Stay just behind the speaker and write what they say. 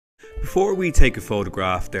Before we take a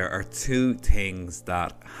photograph, there are two things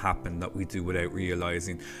that happen that we do without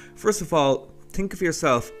realizing. First of all, think of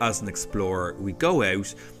yourself as an explorer. We go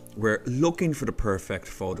out, we're looking for the perfect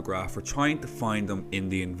photograph, we're trying to find them in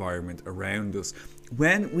the environment around us.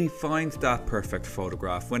 When we find that perfect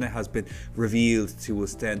photograph, when it has been revealed to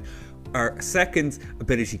us, then our second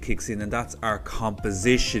ability kicks in, and that's our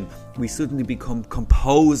composition. We suddenly become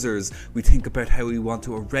composers. We think about how we want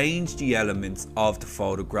to arrange the elements of the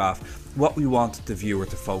photograph, what we want the viewer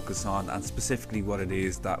to focus on, and specifically what it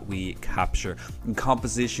is that we capture. And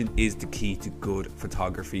composition is the key to good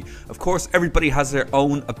photography. Of course, everybody has their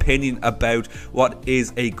own opinion about what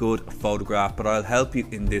is a good photograph, but I'll help you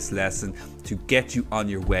in this lesson to get you on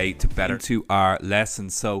your way to better to our lesson.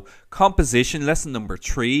 So composition, lesson number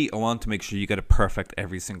 3. I want to make sure you get it perfect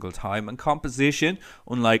every single time. And composition,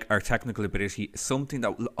 unlike our technical ability, is something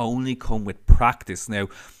that will only come with practice. Now,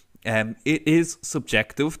 it is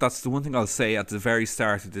subjective. That's the one thing I'll say at the very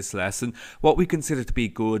start of this lesson. What we consider to be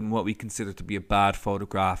good and what we consider to be a bad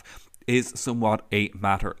photograph is somewhat a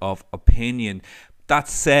matter of opinion. That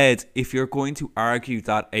said, if you're going to argue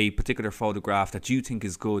that a particular photograph that you think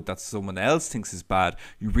is good that someone else thinks is bad,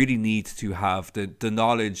 you really need to have the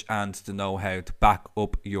knowledge and the know-how to back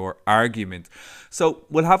up your argument. So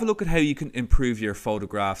we'll have a look at how you can improve your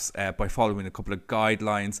photographs by following a couple of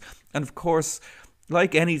guidelines. And of course,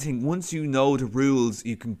 like anything, once you know the rules,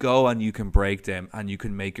 you can go and you can break them and you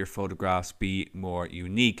can make your photographs be more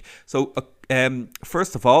unique. So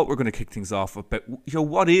first of all, we're going to kick things off about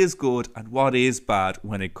what is good and what is bad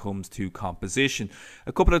when it comes to composition.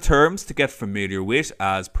 A couple of terms to get familiar with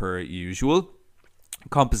as per usual.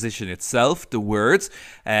 Composition itself, the words,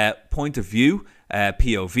 point of view,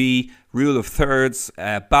 POV, rule of thirds,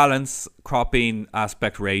 balance, cropping,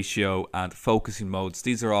 aspect ratio, and focusing modes.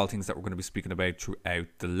 These are all things that we're going to be speaking about throughout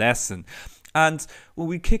the lesson. And when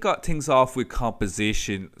we kick things off with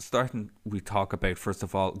composition, we talk about, first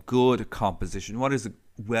of all, good composition. What is a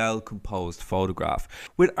well-composed photograph?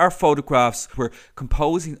 With our photographs, we're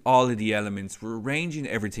composing all of the elements, we're arranging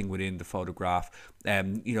everything within the photograph,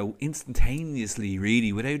 instantaneously,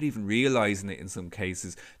 really, without even realizing it in some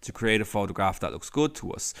cases, to create a photograph that looks good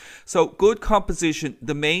to us. So, good composition,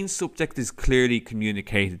 the main subject is clearly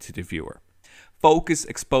communicated to the viewer. Focus,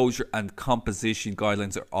 exposure, and composition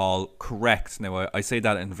guidelines are all correct. Now, I say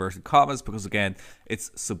that in inverted commas because, again, it's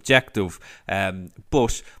subjective,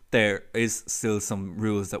 but there is still some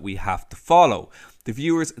rules that we have to follow. The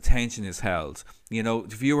viewer's attention is held. The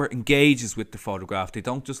viewer engages with the photograph. They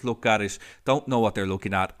don't just look at it, don't know what they're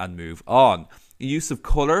looking at, and move on. The use of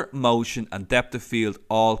colour, motion, and depth of field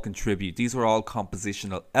all contribute. These are all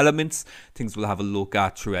compositional elements, things we'll have a look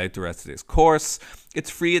at throughout the rest of this course. It's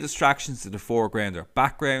free of distractions to the foreground or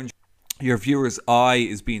background. Your viewer's eye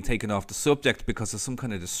is being taken off the subject because of some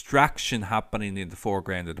kind of distraction happening in the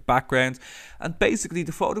foreground or the background. And basically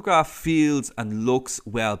the photograph feels and looks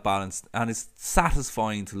well balanced and is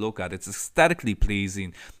satisfying to look at. It's aesthetically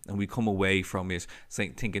pleasing and we come away from it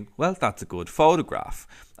thinking, well, that's a good photograph.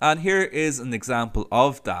 And here is an example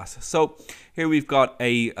of that. So here we've got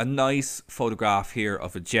a nice photograph here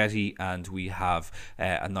of a jetty, and we have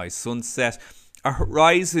a nice sunset. Our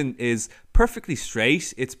horizon is perfectly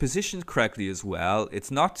straight. It's positioned correctly as well. It's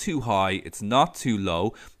not too high. It's not too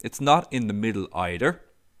low. It's not in the middle either,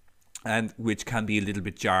 and which can be a little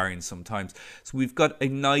bit jarring sometimes. So we've got a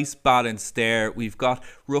nice balance there. We've got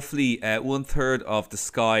roughly 1/3 of the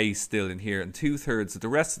sky still in here, and 2/3 of the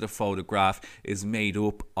rest of the photograph is made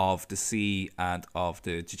up of the sea and of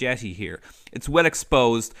the jetty here. It's well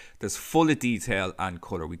exposed. There's full of detail and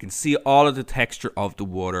colour. We can see all of the texture of the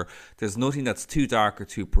water. There's nothing that's too dark or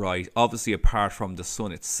too bright, obviously apart from the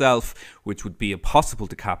sun itself, which would be impossible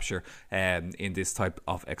to capture in this type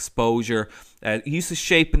of exposure. Use of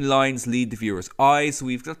shape and line lead the viewer's eyes. So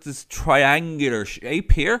we've got this triangular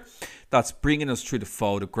shape here that's bringing us through the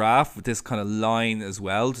photograph with this kind of line as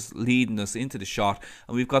well, just leading us into the shot.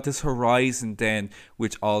 And we've got this horizon then,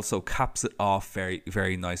 which also caps it off very,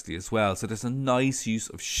 very nicely as well. So there's a nice use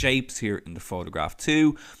of shapes here in the photograph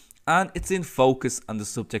too. And it's in focus and the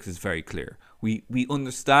subject is very clear. We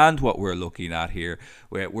understand what we're looking at here.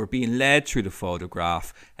 We're being led through the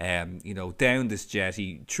photograph, down this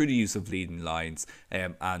jetty, through the use of leading lines,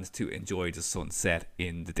 and to enjoy the sunset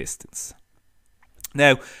in the distance.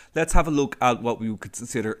 Now, let's have a look at what we would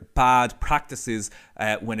consider bad practices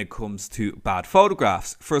when it comes to bad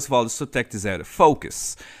photographs. First of all, the subject is out of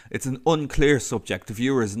focus. It's an unclear subject. The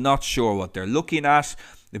viewer is not sure what they're looking at.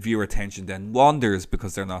 the viewer attention then wanders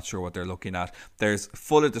because they're not sure what they're looking at. There's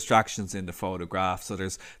full of distractions in the photograph, so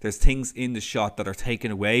there's things in the shot that are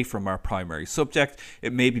taken away from our primary subject.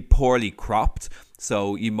 It may be poorly cropped,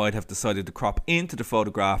 so you might have decided to crop into the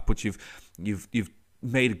photograph, but you've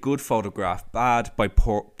made a good photograph bad by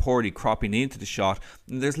poorly cropping into the shot,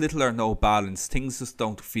 and there's little or no balance. Things just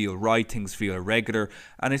don't feel right, things feel irregular,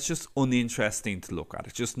 and it's just uninteresting to look at.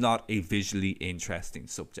 It's just not a visually interesting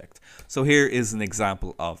subject. So here is an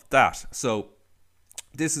example of that. So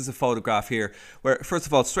this is a photograph here where, first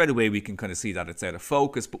of all, straight away we can kind of see that it's out of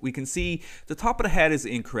focus, but we can see the top of the head is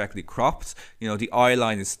incorrectly cropped. You know, the eye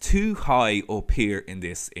line is too high up here in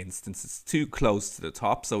this instance. It's too close to the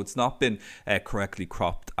top, so it's not been correctly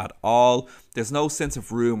cropped at all. There's no sense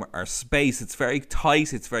of room or space. It's very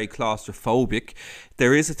tight. It's very claustrophobic.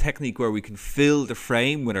 There is a technique where we can fill the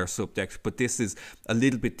frame with our subject, but this is a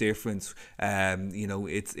little bit different. You know,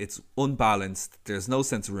 it's unbalanced. There's no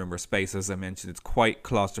sense of room or space. As I mentioned, it's quite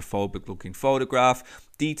claustrophobic looking photograph.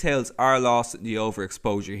 Details are lost in the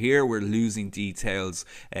overexposure here. We're losing details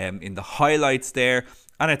in the highlights there,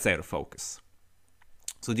 and it's out of focus.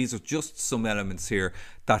 So these are just some elements here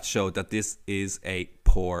that show that this is a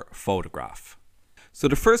poor photograph. So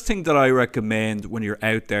the first thing that I recommend when you're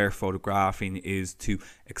out there photographing is to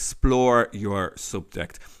explore your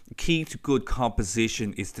subject. The key to good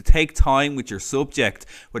composition is to take time with your subject,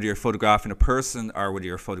 whether you're photographing a person or whether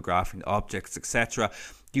you're photographing objects, etc.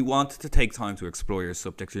 You want to take time to explore your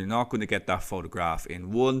subject. You're not going to get that photograph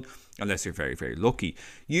in one unless you're very, very lucky.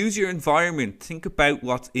 Use your environment. Think about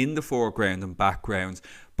what's in the foreground and background,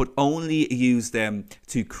 but only use them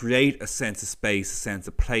to create a sense of space, a sense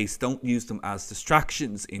of place. Don't use them as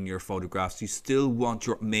distractions in your photographs. You still want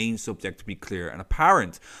your main subject to be clear and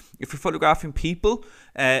apparent. If you're photographing people,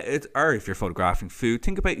 or if you're photographing food,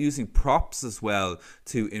 think about using props as well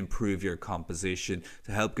to improve your composition,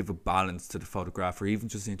 to help give a balance to the photograph, or even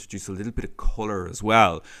just introduce a little bit of color as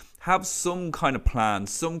well. Have some kind of plan,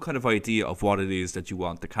 some kind of idea of what it is that you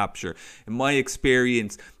want to capture. In my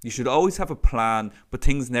experience, you should always have a plan, but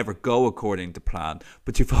things never go according to plan.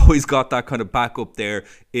 But you've always got that kind of backup there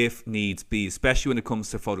if needs be, especially when it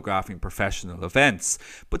comes to photographing professional events.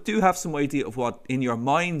 But do have some idea of what, in your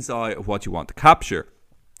mind's eye, of what you want to capture.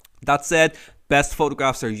 That said, best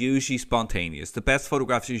photographs are usually spontaneous. The best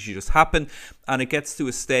photographs usually just happen, and it gets to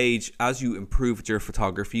a stage as you improve with your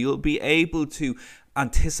photography, you'll be able to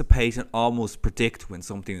anticipate and almost predict when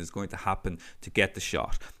something is going to happen to get the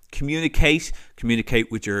shot. Communicate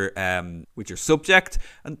with your subject,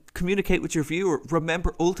 and communicate with your viewer.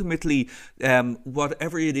 Remember, ultimately,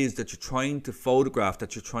 whatever it is that you're trying to photograph,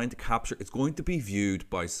 that you're trying to capture, it's going to be viewed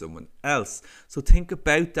by someone else. So think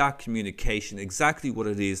about that communication, exactly what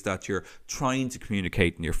it is that you're trying to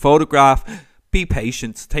communicate in your photograph. Be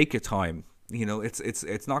patient, take your time. You know,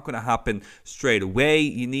 it's not going to happen straight away.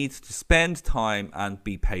 You need to spend time and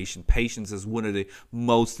be patient. Patience is one of the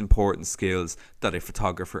most important skills that a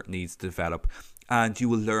photographer needs to develop. And you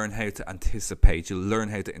will learn how to anticipate. You'll learn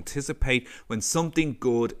how to anticipate when something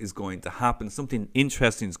good is going to happen, something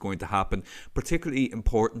interesting is going to happen. Particularly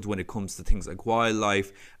important when it comes to things like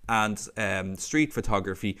wildlife and street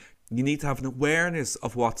photography. You need to have an awareness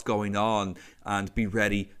of what's going on and be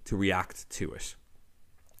ready to react to it.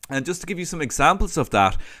 And just to give you some examples of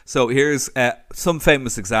that, so here's some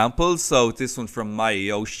famous examples. So this one from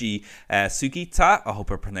Masayoshi Sugita, I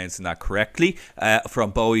hope I'm pronouncing that correctly,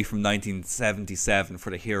 from Bowie from 1977 for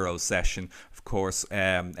the Hero session. Of course,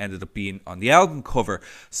 ended up being on the album cover.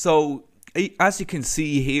 So as you can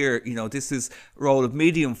see here, you know, this is a roll of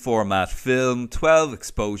medium format film, 12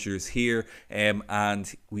 exposures here,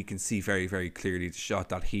 and we can see very, very clearly the shot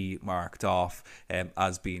that he marked off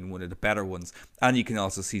as being one of the better ones. And you can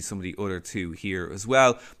also see some of the other two here as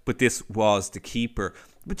well, but this was the keeper.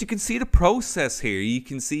 But you can see the process here. You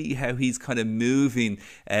can see how he's kind of moving,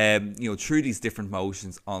 you know, through these different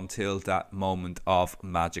motions until that moment of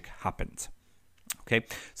magic happened. Okay,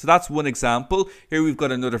 so that's one example. Here we've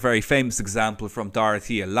got another very famous example from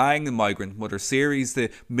Dorothea Lange, the Migrant Mother series, the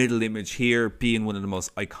middle image here being one of the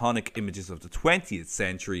most iconic images of the 20th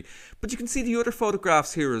century. But you can see the other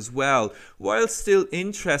photographs here as well. While still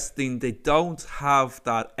interesting, they don't have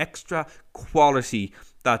that extra quality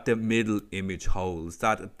that the middle image holds,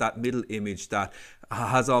 that middle image that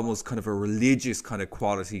has almost kind of a religious kind of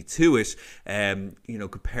quality to it, you know,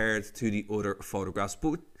 compared to the other photographs.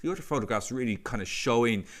 But the other photographs really kind of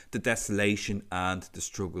showing the desolation and the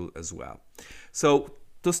struggle as well. So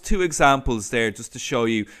just two examples there just to show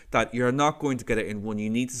you that you're not going to get it in one. You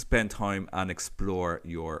need to spend time and explore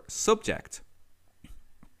your subject.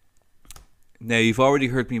 Now, you've already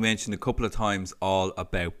heard me mention a couple of times all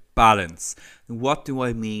about balance. And what do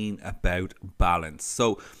I mean about balance?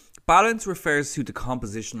 So balance refers to the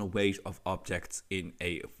compositional weight of objects in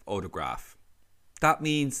a photograph. That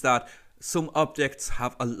means that some objects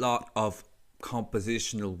have a lot of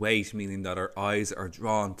compositional weight, meaning that our eyes are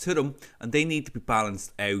drawn to them, and they need to be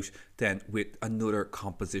balanced out then with another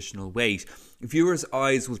compositional weight. Viewers'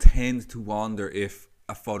 eyes will tend to wander if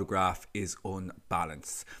a photograph is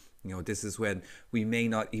unbalanced. You know, this is when we may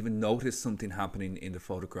not even notice something happening in the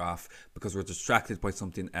photograph because we're distracted by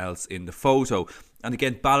something else in the photo. And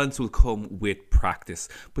again, balance will come with practice.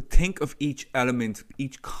 But think of each element,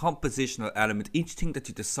 each compositional element, each thing that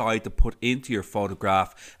you decide to put into your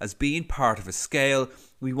photograph as being part of a scale.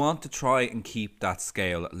 We want to try and keep that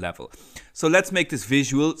scale level. So let's make this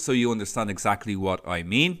visual so you understand exactly what I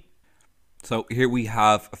mean. So here we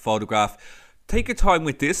have a photograph. Take your time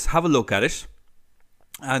with this, have a look at it.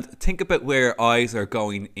 And think about where your eyes are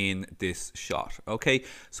going in this shot, okay?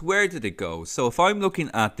 So where did it go? So if I'm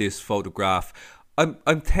looking at this photograph,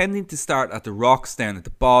 I'm tending to start at the rocks down at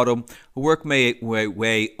the bottom, work my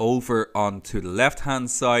way over onto the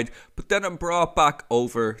left-hand side, but then I'm brought back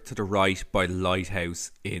over to the right by the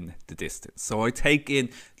lighthouse in the distance. So I take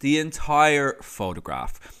in the entire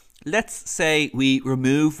photograph. Let's say we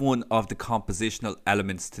remove one of the compositional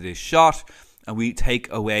elements to this shot, and we take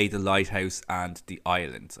away the lighthouse and the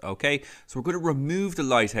island, okay? So we're going to remove the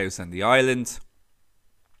lighthouse and the island,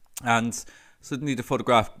 and suddenly the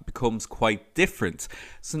photograph becomes quite different.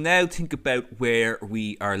 So now think about where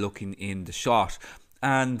we are looking in the shot,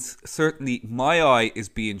 and certainly my eye is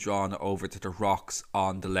being drawn over to the rocks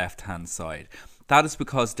on the left-hand side. That is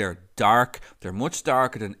because they're dark, they're much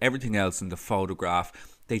darker than everything else in the photograph.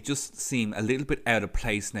 They just seem a little bit out of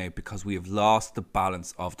place now because we have lost the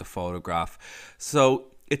balance of the photograph.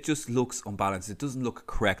 So it just looks unbalanced. It doesn't look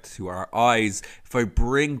correct to our eyes. If I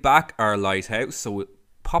bring back our lighthouse, so it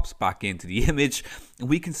pops back into the image, and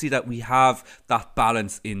we can see that we have that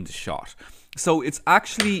balance in the shot. So it's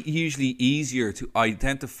actually usually easier to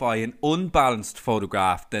identify an unbalanced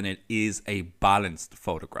photograph than it is a balanced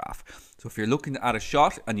photograph. So if you're looking at a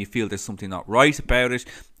shot and you feel there's something not right about it,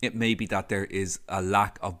 it may be that there is a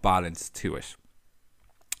lack of balance to it.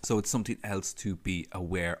 So it's something else to be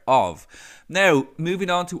aware of. Now, moving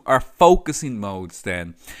on to our focusing modes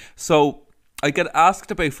then. So I get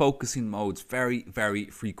asked about focusing modes very, very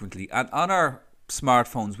frequently. And on our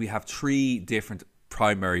smartphones, we have 3 different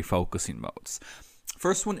primary focusing modes.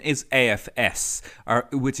 First one is AFS,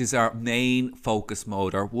 which is our main focus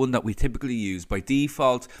mode, or one that we typically use by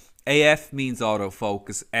default. AF means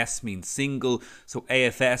autofocus, S means single, so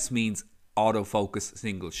AFS means autofocus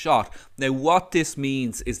single shot. Now what this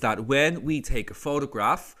means is that when we take a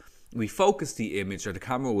photograph, we focus the image, or the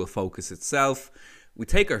camera will focus itself. We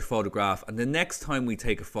take our photograph, and the next time we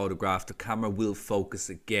take a photograph, the camera will focus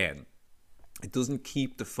again. It doesn't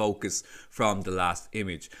keep the focus from the last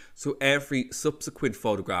image. So every subsequent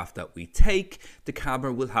photograph that we take, the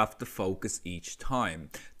camera will have to focus each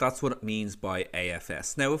time. That's what it means by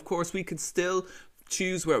AFS. Now, of course, we can still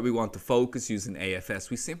choose where we want to focus using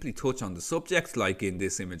AFS. We simply touch on the subject, like in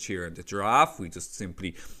this image here in the giraffe. We just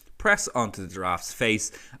simply press onto the giraffe's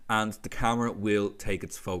face and the camera will take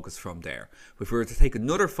its focus from there. If we were to take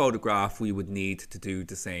another photograph, we would need to do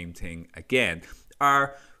the same thing again.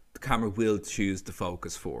 The camera will choose the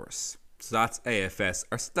focus for us. So that's AFS,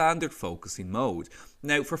 our standard focusing mode.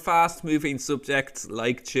 Now for fast moving subjects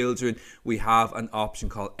like children, we have an option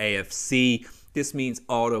called AFC. This means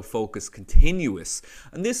autofocus continuous.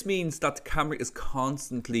 And this means that the camera is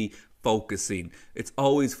constantly focusing. It's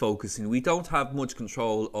always focusing. We don't have much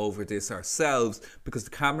control over this ourselves because the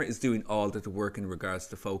camera is doing all the work in regards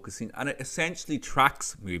to focusing, and it essentially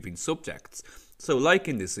tracks moving subjects. So like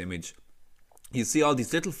in this image, you see all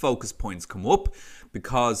these little focus points come up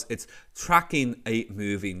because it's tracking a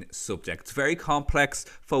moving subject. It's a very complex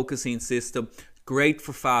focusing system, great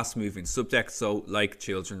for fast moving subjects, so like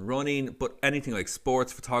children running, but anything like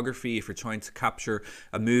sports photography, if you're trying to capture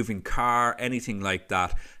a moving car, anything like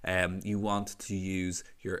that, you want to use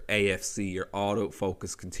your AFC, your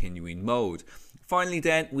autofocus continuing mode. Finally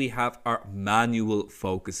then, we have our manual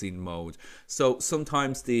focusing mode. So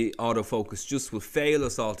sometimes the autofocus just will fail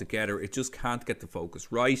us altogether. It just can't get the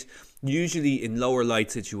focus right. Usually in lower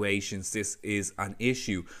light situations, this is an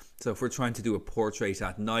issue. So if we're trying to do a portrait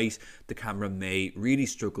at night, the camera may really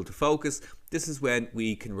struggle to focus. This is when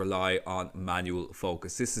we can rely on manual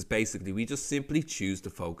focus. This is basically, we just simply choose to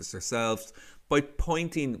focus ourselves by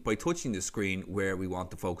touching the screen where we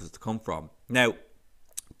want the focus to come from. Now,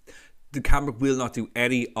 the camera will not do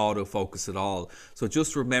any autofocus at all. So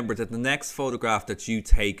just remember that the next photograph that you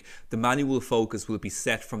take, the manual focus will be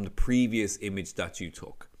set from the previous image that you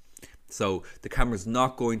took. So the camera's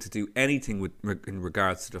not going to do anything in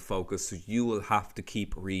regards to the focus, so you will have to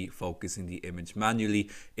keep refocusing the image manually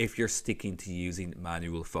if you're sticking to using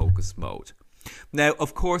manual focus mode. Now,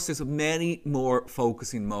 of course, there's many more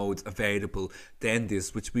focusing modes available than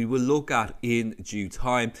this, which we will look at in due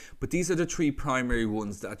time, but these are the 3 primary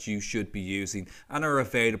ones that you should be using and are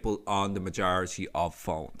available on the majority of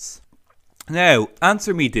phones. Now,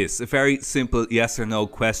 answer me this, a very simple yes or no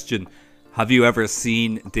question. Have you ever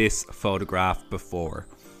seen this photograph before?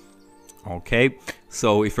 Okay,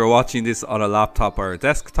 so if you're watching this on a laptop or a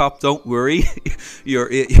desktop, don't worry, your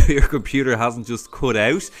computer hasn't just cut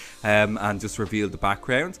out and just revealed the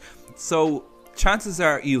background. So chances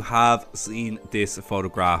are you have seen this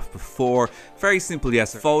photograph before. Very simple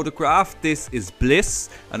yes. Photograph, this is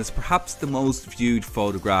Bliss, and it's perhaps the most viewed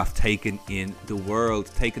photograph taken in the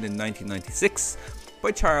world, taken in 1996.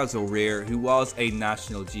 By Charles O'Rear, who was a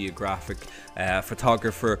National Geographic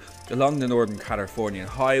photographer along the Northern Californian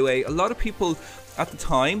Highway. A lot of people at the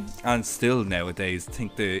time, and still nowadays,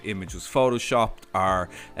 think the image was photoshopped or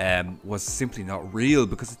was simply not real,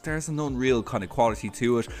 because there's an unreal kind of quality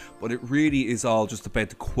to it, but it really is all just about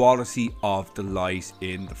the quality of the light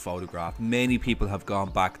in the photograph. Many people have gone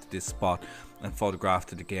back to this spot and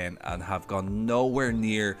photographed it again and have gone nowhere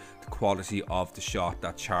near the quality of the shot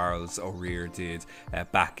that Charles O'Rear did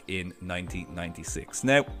back in 1996.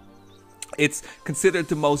 Now, it's considered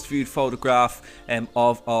the most viewed photograph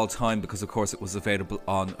of all time because, of course, it was available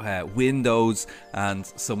on Windows, and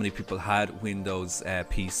so many people had Windows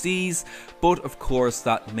PCs. But of course,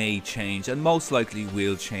 that may change, and most likely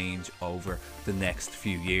will change over the next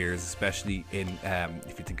few years, especially in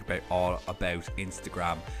if you think about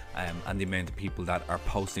Instagram and the amount of people that are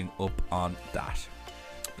posting up on that.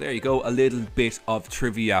 There you go, a little bit of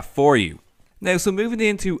trivia for you. Now, so moving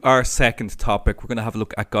into our second topic, we're going to have a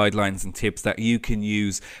look at guidelines and tips that you can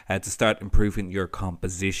use to start improving your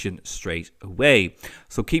composition straight away.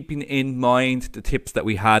 So keeping in mind the tips that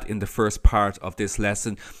we had in the first part of this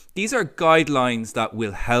lesson, these are guidelines that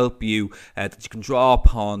will help you, that you can draw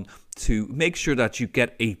upon to make sure that you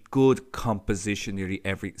get a good composition nearly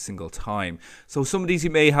every single time. So some of these you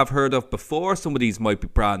may have heard of before, some of these might be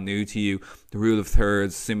brand new to you. The rule of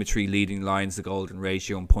thirds, symmetry, leading lines, the golden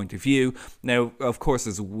ratio, and point of view. Now, of course,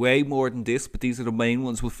 there's way more than this, but these are the main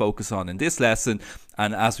ones we'll focus on in this lesson.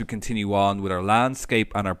 And as we continue on with our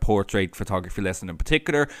landscape and our portrait photography lesson in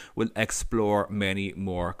particular, we'll explore many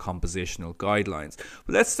more compositional guidelines.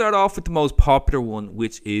 But let's start off with the most popular one,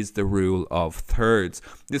 which is the rule of thirds.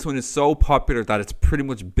 This one is so popular that it's pretty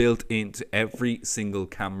much built into every single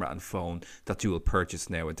camera and phone that you will purchase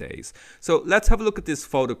nowadays. So let's have a look at this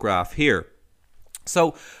photograph here.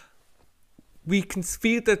 So we can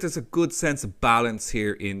feel that there's a good sense of balance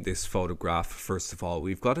here in this photograph. First of all,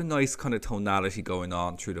 we've got a nice kind of tonality going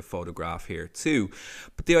on through the photograph here too.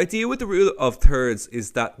 But the idea with the rule of thirds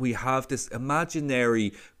is that we have this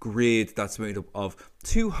imaginary grid that's made up of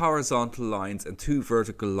 2 horizontal lines and 2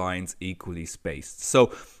 vertical lines equally spaced.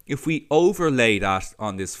 So if we overlay that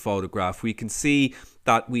on this photograph, we can see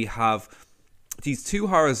that we have these 2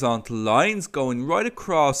 horizontal lines going right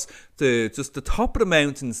across just the top of the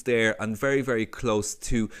mountains there, and very, very close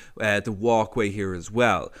to the walkway here as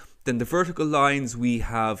well. Then the vertical lines, we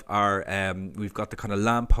have our we've got the kind of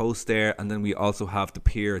lamppost there, and then we also have the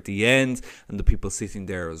pier at the end and the people sitting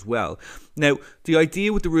there as well. Now, the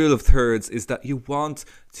idea with the rule of thirds is that you want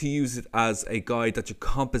to use it as a guide that your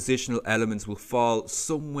compositional elements will fall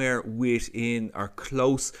somewhere within or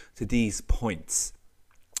close to these points.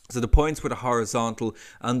 So the points where the horizontal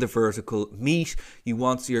and the vertical meet, you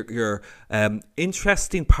want your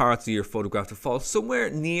interesting parts of your photograph to fall somewhere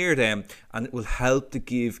near them, and it will help to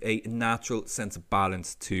give a natural sense of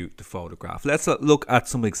balance to the photograph. Let's look at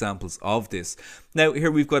some examples of this. Now,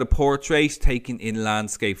 here we've got a portrait taken in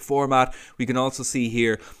landscape format. We can also see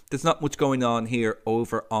here there's not much going on here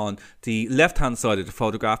over on the left hand side of the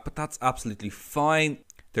photograph, but that's absolutely fine.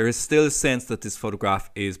 There is still a sense that this photograph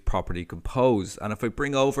is properly composed. And if I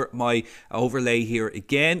bring over my overlay here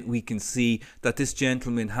again, we can see that this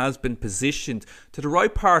gentleman has been positioned to the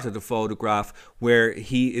right part of the photograph, where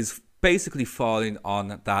he is basically falling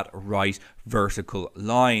on that right vertical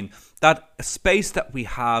line. That space that we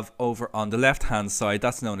have over on the left hand side,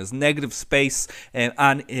 that's known as negative space, and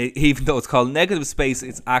even though it's called negative space,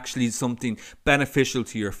 it's actually something beneficial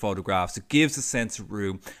to your photographs. It gives a sense of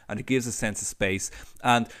room and it gives a sense of space,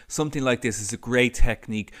 and something like this is a great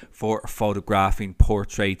technique for photographing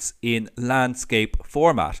portraits in landscape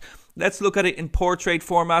format. Let's look at it in portrait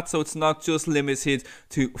format, so it's not just limited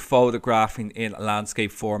to photographing in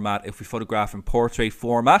landscape format. If we photograph in portrait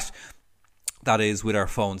format, that is with our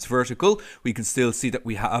phone's vertical, we can still see that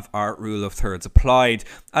we have our rule of thirds applied.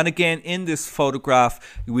 And again, in this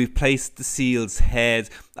photograph, we've placed the seal's head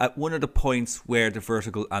at one of the points where the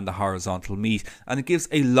vertical and the horizontal meet, and it gives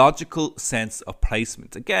a logical sense of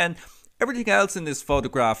placement. Again, everything else in this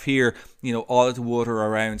photograph here, you know, all of the water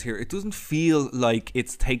around here, it doesn't feel like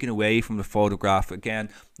it's taken away from the photograph. Again,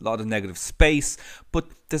 a lot of negative space, but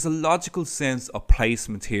there's a logical sense of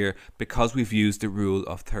placement here because we've used the rule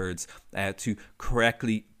of thirds to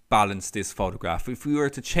correctly balance this photograph. If we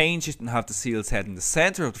were to change it and have the seal's head in the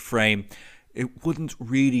center of the frame, it wouldn't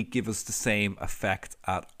really give us the same effect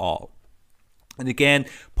at all. And again,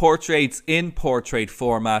 portraits in portrait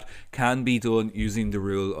format can be done using the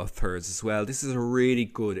rule of thirds as well. This is a really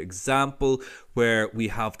good example where we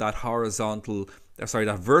have that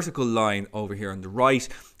that vertical line over here on the right.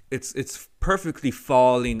 It's perfectly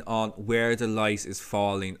falling on where the light is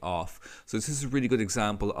falling off. So this is a really good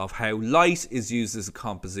example of how light is used as a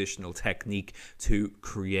compositional technique to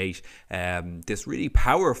create this really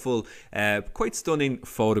powerful, quite stunning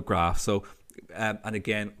photograph. So and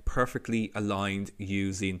again, perfectly aligned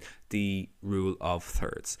using the rule of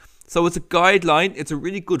thirds. So it's a guideline. It's a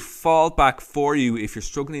really good fallback for you if you're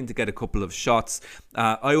struggling to get a couple of shots.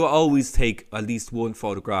 I will always take at least one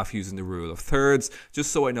photograph using the rule of thirds,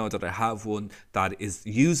 just so I know that I have one that is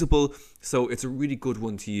usable. So it's a really good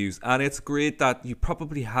one to use, and it's great that you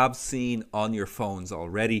probably have seen on your phones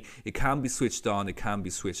already. It can be switched on, it can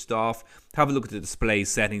be switched off. Have a look at the display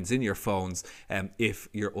settings in your phones if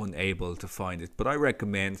you're unable to find it, but I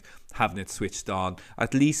recommend having it switched on,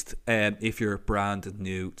 at least if you're brand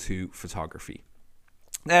new to photography.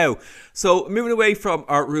 Now, so moving away from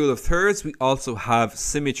our rule of thirds, we also have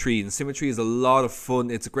symmetry, and symmetry is a lot of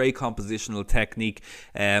fun. It's a great compositional technique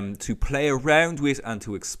to play around with and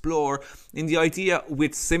to explore. And the idea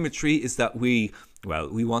with symmetry is that we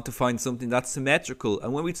want to find something that's symmetrical.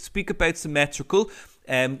 And when we speak about symmetrical,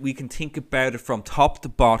 we can think about it from top to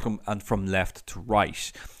bottom and from left to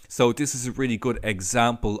right. So this is a really good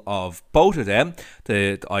example of both of them,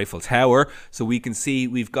 the Eiffel Tower. So we can see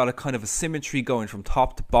we've got a kind of a symmetry going from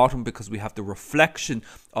top to bottom because we have the reflection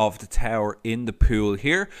of the tower in the pool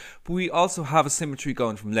here. But we also have a symmetry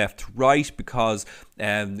going from left to right because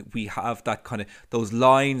we have that kind of those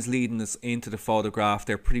lines leading us into the photograph.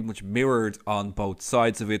 They're pretty much mirrored on both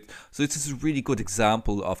sides of it. So this is a really good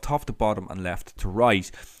example of top to bottom and left to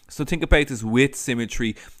right. So think about this with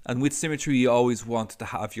symmetry, and with symmetry you always want to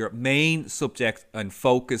have your main subject and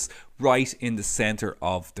focus right in the center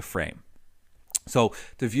of the frame. So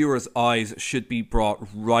the viewer's eyes should be brought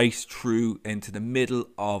right through into the middle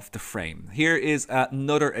of the frame. Here is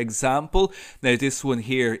another example. Now this one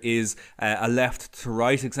here is a left to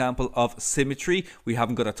right example of symmetry. We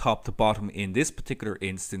haven't got a top to bottom in this particular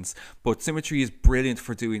instance, but symmetry is brilliant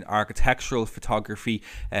for doing architectural photography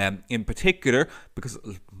in particular, because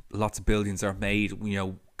lots of buildings are made, you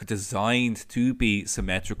know, designed to be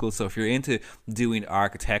symmetrical. So if you're into doing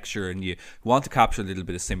architecture and you want to capture a little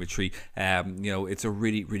bit of symmetry, you know, it's a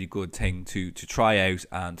really good thing to try out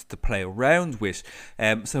and to play around with.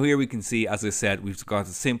 So here we can see, as I said, we've got a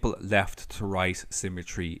simple left to right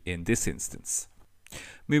symmetry in this instance.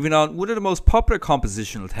 Moving on, one of the most popular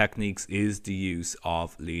compositional techniques is the use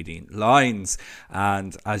of leading lines,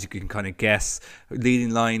 and as you can kind of guess,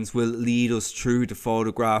 leading lines will lead us through the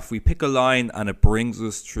photograph. We pick a line and it brings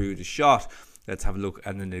us through the shot. Let's have a look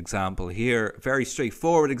at an example here. Very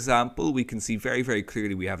straightforward example. We can see very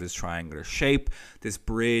clearly we have this triangular shape, this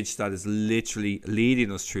bridge that is literally leading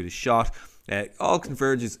us through the shot. All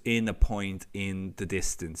converges in a point in the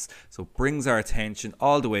distance, so it brings our attention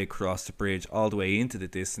all the way across the bridge, all the way into the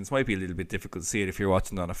distance. Might be a little bit difficult to see it if you're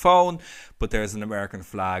watching on a phone, but there's an American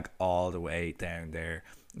flag all the way down there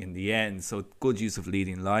in the end. So good use of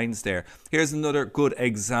leading lines there. Here's another good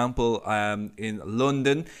example in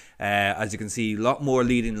London. As you can see, a lot more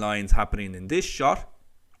leading lines happening in this shot.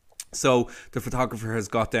 So the photographer has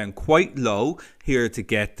got down quite low here to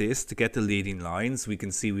get the leading lines. We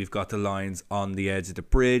can see we've got the lines on the edge of the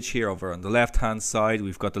bridge here over on the left hand side.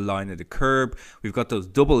 We've got the line of the curb. We've got those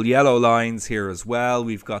double yellow lines here as well.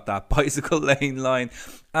 We've got that bicycle lane line,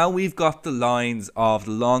 and we've got the lines of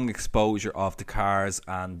the long exposure of the cars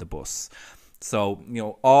and the bus. So, you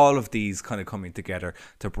know, all of these kind of coming together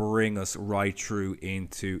to bring us right through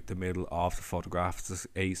into the middle of the photograph. It's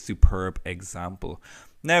a superb example.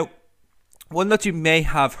 Now, one that you may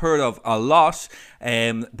have heard of a lot,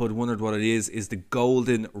 but wondered what it is the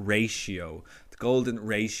golden ratio. The golden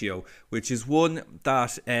ratio, which is one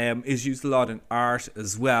that is used a lot in art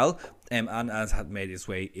as well, and has had made its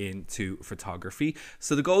way into photography.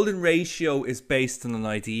 So the golden ratio is based on an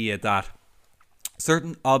idea that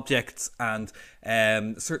certain objects and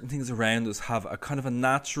certain things around us have a kind of a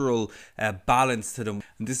natural balance to them,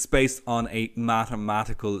 and this is based on a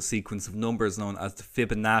mathematical sequence of numbers known as the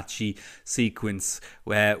Fibonacci sequence,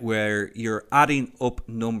 where you're adding up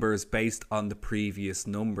numbers based on the previous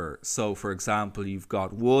number. So for example, you've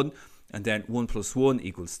got 1, and then 1 plus 1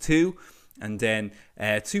 equals 2, and then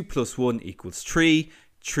 2 plus 1 equals 3,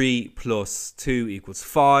 3 plus 2 equals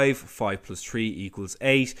 5, 5 plus 3 equals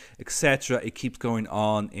 8, etc. It keeps going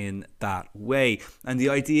on in that way. And the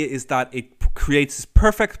idea is that it creates this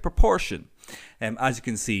perfect proportion, as you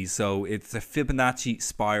can see. So it's a Fibonacci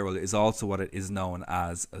spiral is also what it is known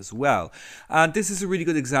as well. And this is a really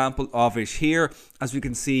good example of it here. As we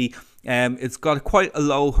can see, it's got quite a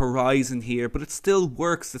low horizon here, but it still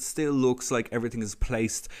works. It still looks like everything is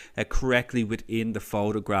placed correctly within the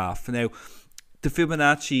photograph. Now, the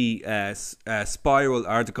Fibonacci spiral,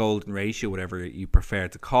 or the golden ratio, whatever you prefer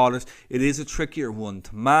to call it, it is a trickier one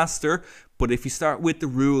to master. But if you start with the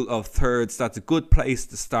rule of thirds, that's a good place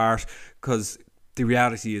to start, because the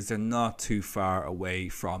reality is they're not too far away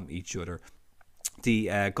from each other.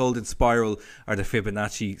 The golden spiral, or the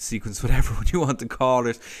Fibonacci sequence, whatever you want to call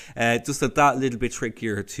it, just that little bit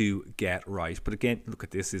trickier to get right. But again, look at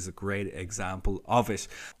this, is a great example of it.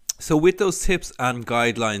 So with those tips and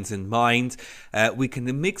guidelines in mind, we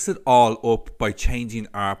can mix it all up by changing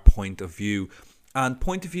our point of view. And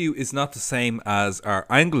point of view is not the same as our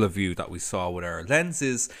angle of view that we saw with our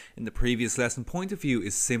lenses in the previous lesson. Point of view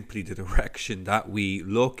is simply the direction that we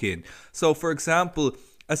look in. So for example,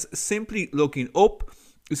 as simply looking up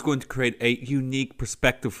is going to create a unique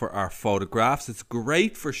perspective for our photographs. It's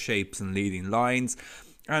great for shapes and leading lines.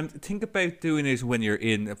 And think about doing it when you're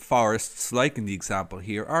in forests, like in the example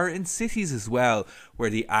here, or in cities as well,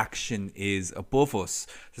 where the action is above us.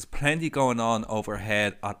 There's plenty going on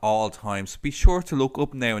overhead at all times. Be sure to look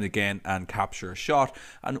up now and again and capture a shot.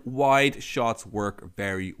 And wide shots work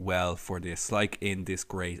very well for this, like in this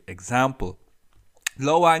great example.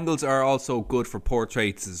 Low angles are also good for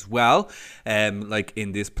portraits as well, like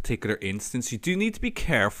in this particular instance. You do need to be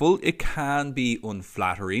careful. It can be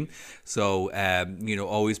unflattering, so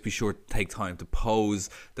always be sure to take time to pose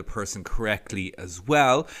the person correctly as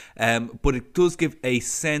well, but it does give a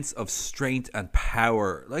sense of strength and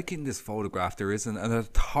power. Like in this photograph, there is an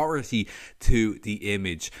authority to the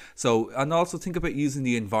image. So, and also think about using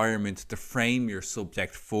the environment to frame your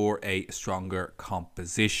subject for a stronger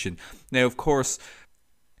composition. Now, of course,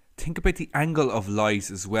 think about the angle of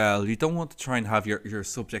light as well. You don't want to try and have your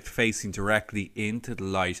subject facing directly into the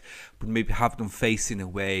light, but maybe have them facing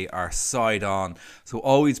away or side on. So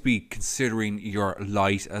always be considering your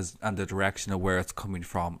light and the direction of where it's coming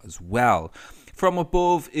from as well. From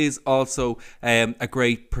above is also a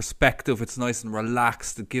great perspective. It's nice and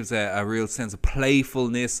relaxed. It gives a real sense of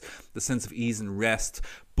playfulness, the sense of ease and rest.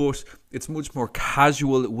 But it's much more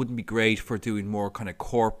casual. It wouldn't be great for doing more kind of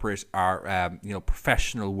corporate or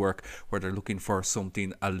professional work, where they're looking for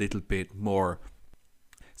something a little bit more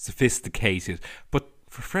sophisticated. But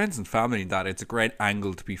for friends and family, it's a great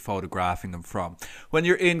angle to be photographing them from. When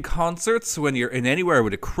you're in concerts, when you're in anywhere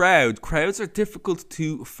with a crowd, crowds are difficult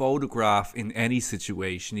to photograph in any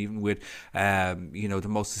situation, even with the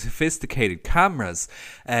most sophisticated cameras.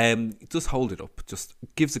 Just hold it up. Just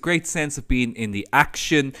gives a great sense of being in the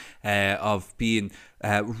action, of being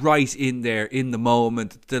right in there in the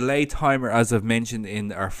moment. The delay timer, as I've mentioned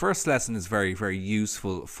in our first lesson, is very, very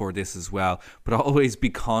useful for this as well. But always be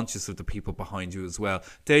conscious of the people behind you as well.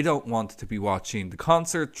 They don't want to be watching the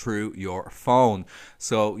concert through your phone.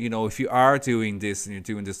 So, if you are doing this and you're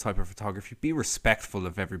doing this type of photography, be respectful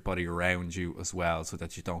of everybody around you as well, so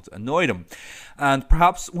that you don't annoy them. And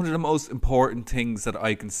perhaps one of the most important things that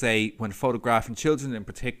I can say when photographing children in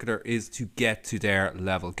particular is to get to their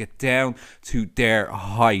level, get down to their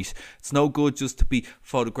height. It's no good just to be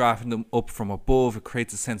photographing them up from above. It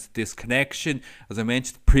creates a sense of disconnection. As I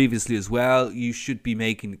mentioned previously as well, you should be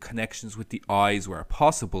making connections with the eyes where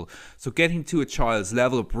possible. So getting to a child's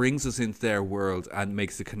level brings us into their world and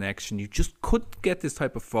makes a connection. You just couldn't get this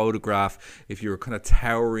type of photograph if you were kind of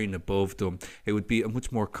towering above them. It would be a much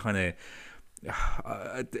more kind of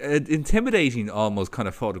intimidating almost kind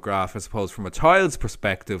of photograph, I suppose, from a child's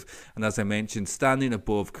perspective. And as I mentioned, standing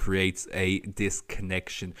above creates a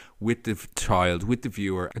disconnection with the child, with the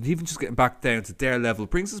viewer, and even just getting back down to their level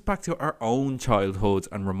brings us back to our own childhood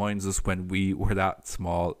and reminds us when we were that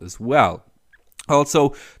small as well.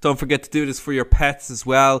 Also, don't forget to do this for your pets as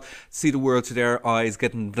well. See the world through their eyes,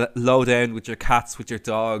 getting low down with your cats, with your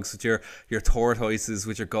dogs, with your tortoises,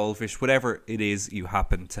 with your goldfish, whatever it is you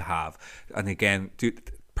happen to have. And again,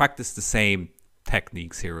 practice the same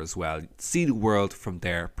techniques here as well. See the world from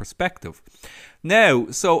their perspective. Now,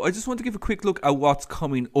 so I just want to give a quick look at what's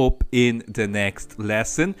coming up in the next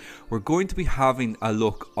lesson. We're going to be having a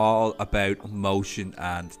look all about motion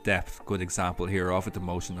and depth. Good example here of it, the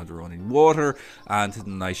motion of the running water and the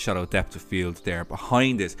nice shallow depth of field there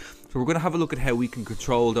behind it. So we're going to have a look at how we can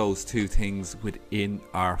control those two things within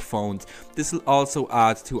our phones. This will also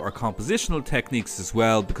add to our compositional techniques as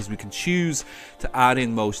well, because we can choose to add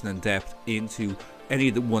in motion and depth into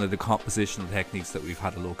one of the compositional techniques that we've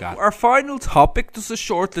had a look at. Our final topic, just a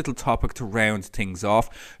short little topic to round things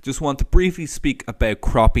off. Just want to briefly speak about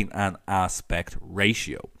cropping and aspect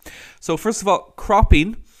ratio. So first of all,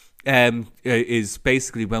 cropping is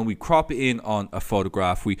basically when we crop in on a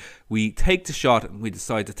photograph, we take the shot and we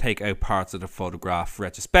decide to take out parts of the photograph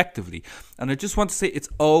retrospectively. And I just want to say it's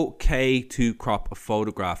okay to crop a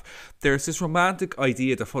photograph. There's this romantic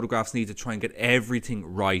idea that photographs need to try and get everything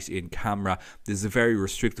right in camera. This is a very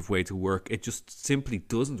restrictive way to work. It just simply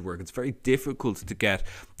doesn't work. It's very difficult to get,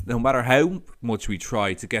 no matter how much we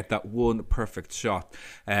try, to get that one perfect shot.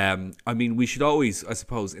 I mean, we should always, I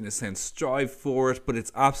suppose, in a sense, strive for it, but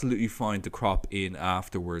it's absolutely fine to crop in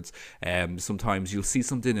afterwards. Sometimes you'll see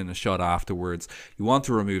something in a shot afterwards. You want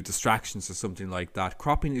to remove distractions or something like that.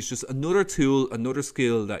 Cropping is just another tool, another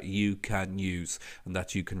skill that you can use and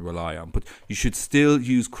that you can rely on. But you should still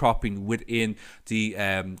use cropping within the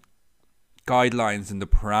guidelines and the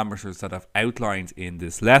parameters that I've outlined in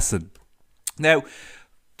this lesson. Now,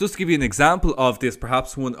 just to give you an example of this,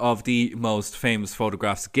 perhaps one of the most famous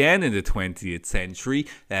photographs again in the 20th century,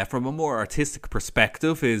 from a more artistic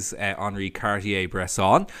perspective, is Henri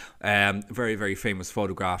Cartier-Bresson. Very, very famous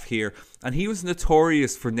photograph here. And he was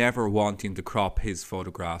notorious for never wanting to crop his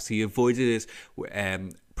photographs. He avoided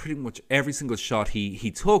it pretty much every single shot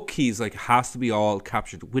he took. He's like, has to be all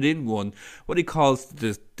captured within what he calls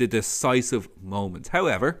the decisive moment.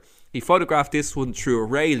 However, he photographed this one through a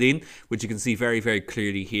railing, which you can see very, very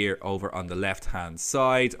clearly here over on the left-hand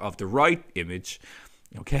side of the right image.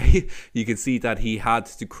 Okay, you can see that he had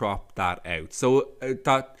to crop that out. So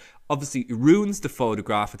that obviously ruins the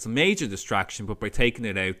photograph. It's a major distraction, but by taking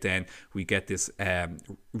it out, then we get this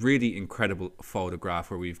really incredible photograph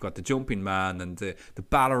where we've got the jumping man and the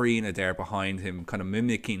ballerina there behind him, kind of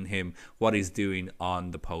mimicking him, what he's doing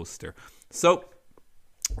on the poster. So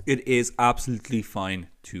it is absolutely fine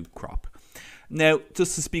to crop. Now,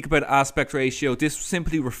 just to speak about aspect ratio, this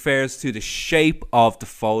simply refers to the shape of the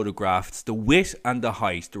photograph. It's the width and the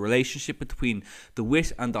height, the relationship between the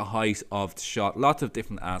width and the height of the shot. Lots of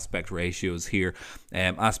different aspect ratios here.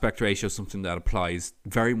 Aspect ratio is something that applies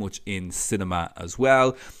very much in cinema as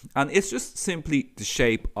well. And it's just simply the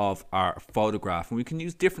shape of our photograph. And we can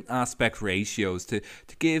use different aspect ratios to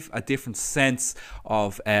give a different sense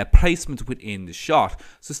of placement within the shot.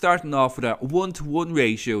 So starting off with a 1-to-1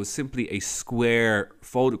 ratio is simply a square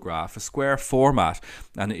photograph, a square format.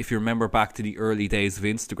 And if you remember back to the early days of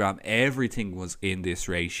Instagram, everything was in this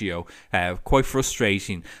ratio. Quite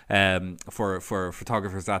frustrating for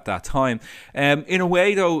photographers at that time. In a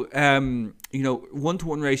way though, you know,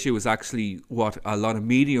 1-to-1 ratio is actually what a lot of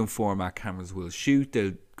medium format cameras will shoot.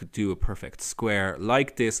 They'll could do a perfect square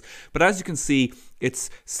like this, but as you can see, it's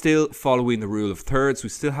still following the rule of thirds. We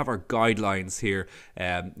still have our guidelines here,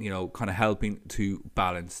 you know, kind of helping to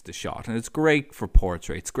balance the shot. And it's great for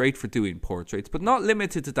portraits, great for doing portraits, but not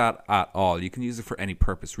limited to that at all. You can use it for any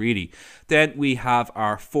purpose really. Then we have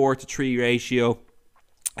our 4-to-3 ratio.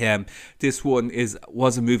 This one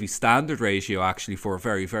was a movie standard ratio actually for a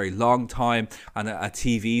very, very long time, and a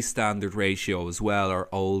TV standard ratio as well. Our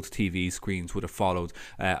old TV screens would have followed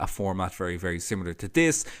a format very, very similar to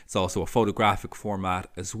this. It's also a photographic format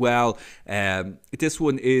as well. This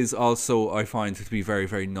one is also, I find, to be very,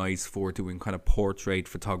 very nice for doing kind of portrait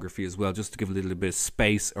photography as well, just to give a little bit of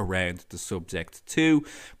space around the subject too.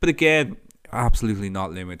 But again, absolutely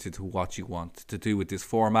not limited to what you want to do with this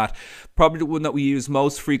format. Probably the one that we use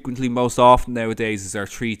most frequently, most often nowadays, is our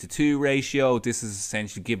 3-to-2 ratio. This is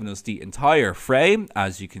essentially giving us the entire frame,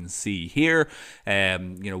 as you can see here.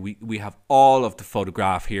 You know, we have all of the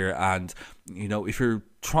photograph here, and you know, if you're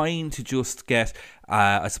trying to just get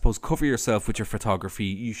I suppose cover yourself with your photography,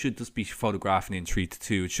 you should just be photographing in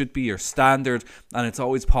 3-to-2. It should be your standard, and it's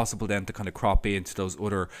always possible then to kind of crop into those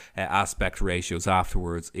other aspect ratios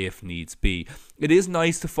afterwards if needs be. It is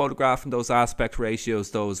nice to photograph in those aspect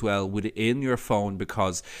ratios though as well within your phone,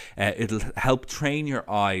 because it'll help train your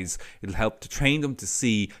eyes, it'll help to train them to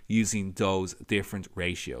see using those different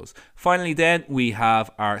ratios. Finally then we have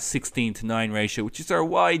our 16:9 ratio, which is our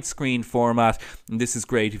widescreen format, and this is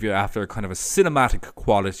great if you're after kind of a cinematic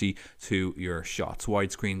quality to your shots.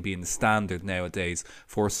 Widescreen being the standard nowadays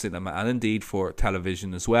for cinema and indeed for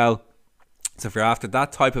television as well. So if you're after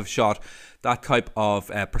that type of shot, that type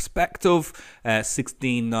of perspective,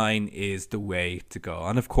 16:9 is the way to go.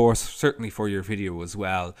 And of course, certainly for your video as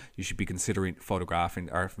well, you should be considering photographing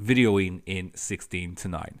or videoing in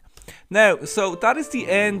 16:9. Now, so that is the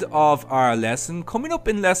end of our lesson. Coming up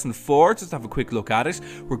in lesson 4, just have a quick look at it,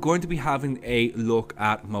 we're going to be having a look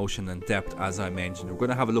at motion and depth, as I mentioned. We're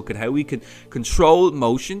going to have a look at how we can control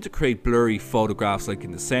motion to create blurry photographs like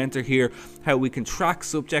in the center here, how we can track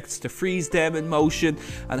subjects to freeze them in motion,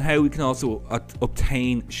 and how we can also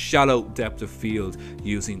obtain shallow depth of field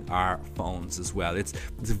using our phones as well. It's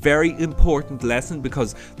a very important lesson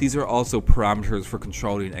because these are also parameters for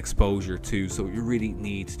controlling exposure too, so you really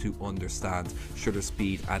need to understand shutter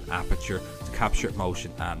speed and aperture to capture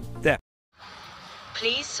motion and depth.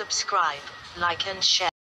 Please subscribe, like and share.